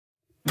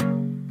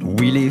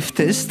We left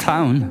this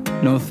town,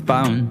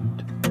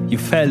 northbound. You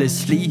fell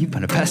asleep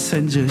on a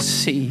passenger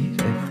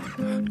seat.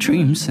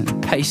 Dreams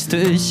and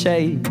pastel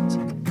shades.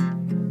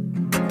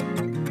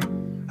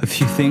 A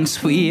few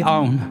things we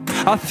own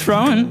are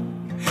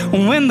thrown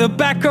in the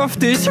back of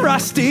this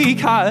rusty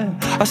car.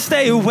 I'll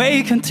stay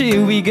awake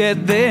until we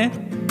get there.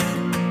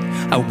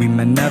 We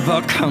may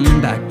never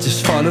come back,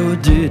 just follow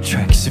the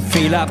tracks to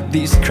fill up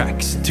these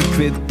cracks, to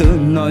quit the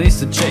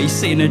noise of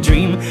chasing a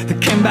dream that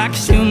came back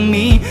to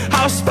me.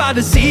 House by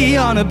the sea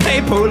on a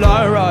paper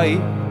Polaroid,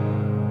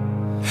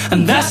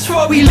 and that's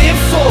what we live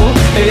for.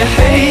 Hey,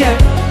 hey, yeah.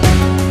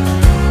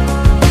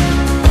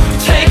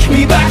 Take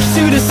me back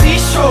to the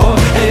seashore.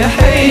 Hey,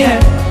 hey, yeah.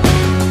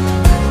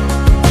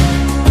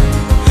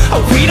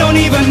 Oh, we don't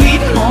even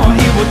need more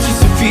here, what you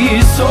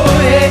feel so.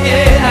 Hey,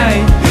 hey, hey,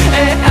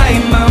 hey, hey,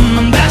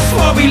 mama, that's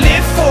what we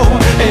live for.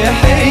 Hey,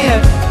 hey,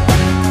 yeah.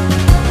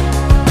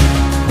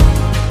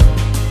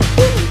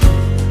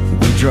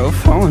 We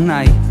drove all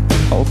night,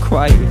 all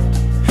quiet.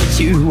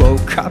 You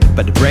woke up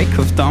at the break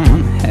of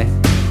dawn. Hey,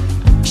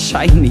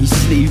 shiny,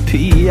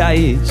 sleepy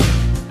eyes,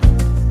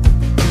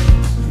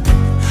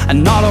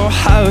 and all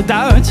our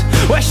doubts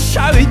were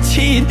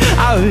shouted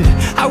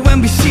out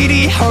when we see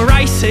the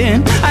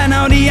horizon and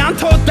all the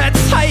untold that's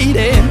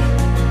hiding.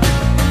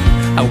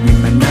 And we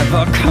may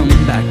never come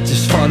back,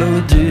 just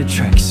follow the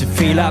tracks to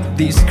fill up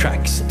these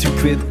cracks, to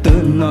quit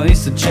the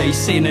noise of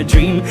chasing a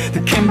dream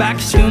that came back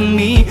to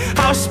me.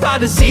 House by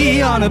the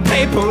sea on a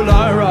paper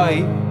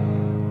Polaroid,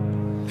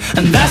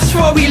 and that's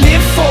what we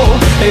live for.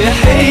 Hey,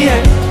 hey,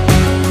 yeah.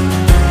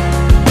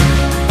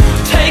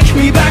 Take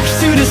me back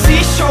to the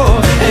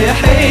seashore. Hey,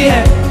 hey,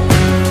 yeah.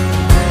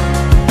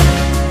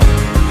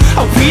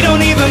 Oh, we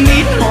don't even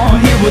need more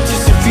here, we'll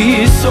just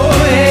feel so.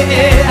 Hey,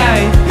 hey,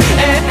 hey,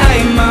 hey,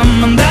 hey,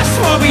 mama, that's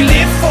what we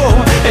live for.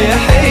 Hey,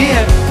 hey,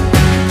 yeah.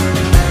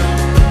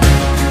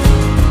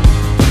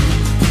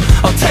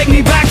 Oh, take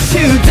me back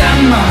to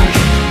Denmark.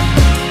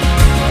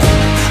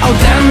 Oh,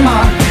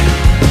 Denmark,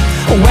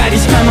 where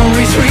these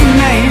memories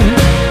remain,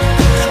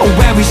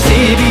 where we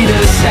stay be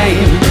the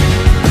same.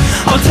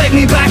 Oh, take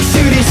me back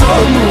to this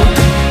old moon,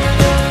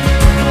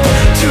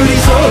 to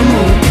this old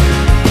moon.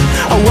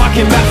 Oh,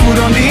 walking barefoot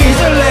on these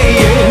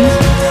lanes,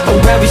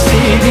 where we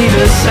stay be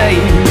the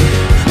same.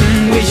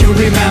 Will you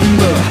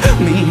remember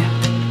me?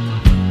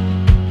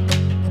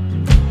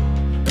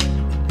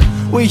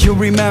 Will you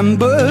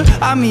remember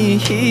me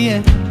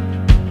here?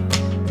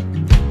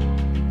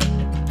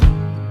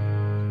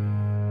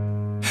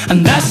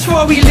 And that's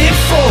what we live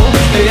for.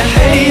 Hey,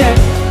 hey, yeah.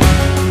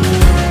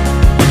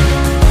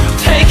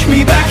 Take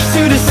me back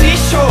to the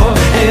seashore.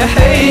 Hey,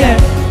 hey, yeah.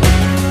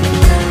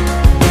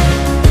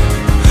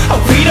 Oh,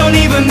 we don't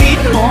even need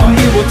more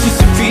here, we'll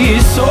just feel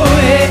so.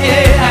 Hey,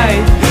 hey, hey,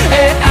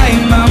 hey, hey,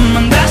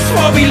 mama, that's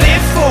what we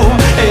live for.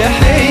 Hey,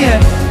 hey, yeah.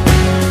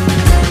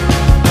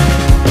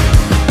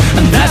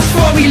 And that's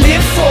what we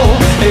live for.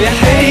 Hey,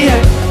 hey,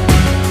 yeah.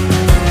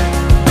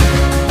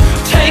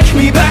 Take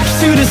me back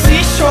to the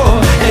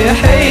seashore. Hey,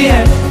 hey,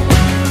 yeah.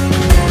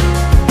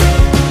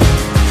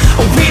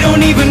 Oh, we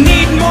don't even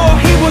need more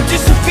here, we'll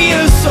just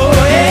feel so.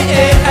 Hey,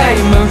 hey, hey,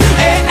 mama,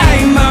 hey, hey,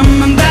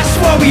 mama, that's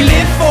what we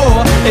live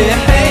for. Hey,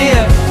 hey,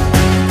 yeah.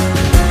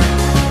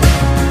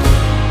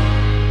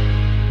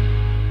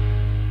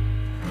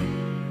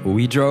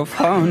 We drove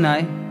all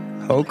night,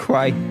 all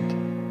quiet.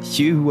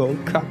 You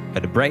woke up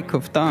at the break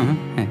of dawn.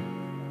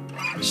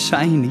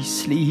 Shiny,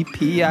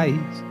 sleepy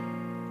eyes,